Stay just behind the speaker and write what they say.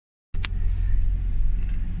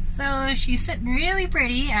So she's sitting really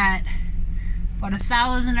pretty at about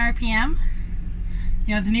 1,000 RPM.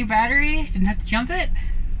 You know, the new battery, didn't have to jump it.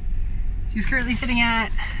 She's currently sitting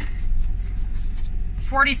at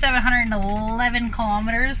 4,711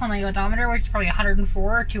 kilometers on the odometer, which is probably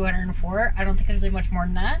 104 or 204. I don't think it's really much more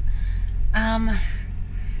than that.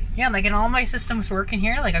 Yeah, like, and all my systems work in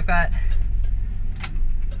here. Like, I've got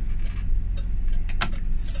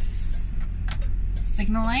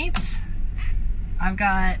signal lights. I've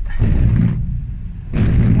got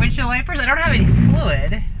windshield wipers. I don't have any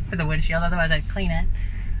fluid for the windshield, otherwise I'd clean it.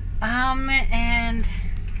 And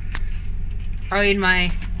I mean,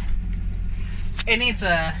 it needs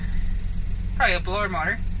probably a blower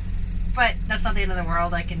motor, but that's not the end of the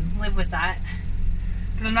world. I can live with that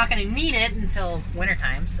because I'm not going to need it until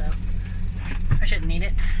wintertime, so I shouldn't need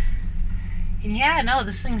it. And yeah, no,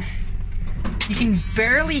 this thing, you can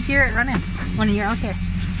barely hear it running when you're out there.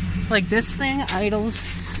 Like, this thing idles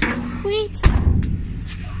sweet.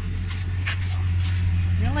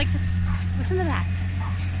 You know, like, just listen to that.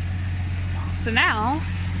 So now,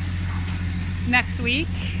 next week,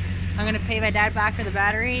 I'm going to pay my dad back for the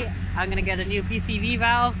battery. I'm going to get a new PCV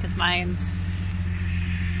valve because mine's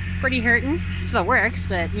pretty hurting. It still works,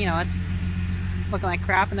 but, you know, it's looking like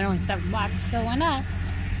crap and they're only $7, so why not?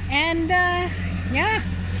 And, yeah,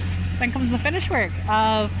 then comes the finish work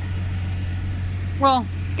of, well,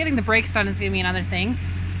 getting the brakes done is going to be another thing.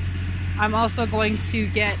 I'm also going to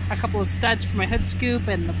get a couple of studs for my hood scoop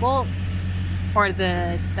and the bolts, or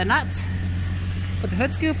the nuts. Put the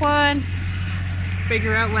hood scoop on,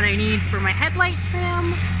 figure out what I need for my headlight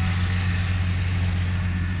trim.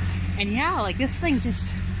 And yeah, like, this thing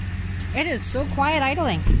just, it is so quiet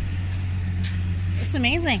idling. It's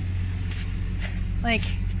amazing. Like,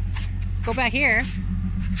 go back here.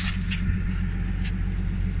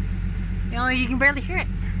 You know, you can barely hear it.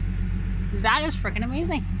 That is freaking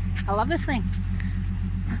amazing. I love this thing.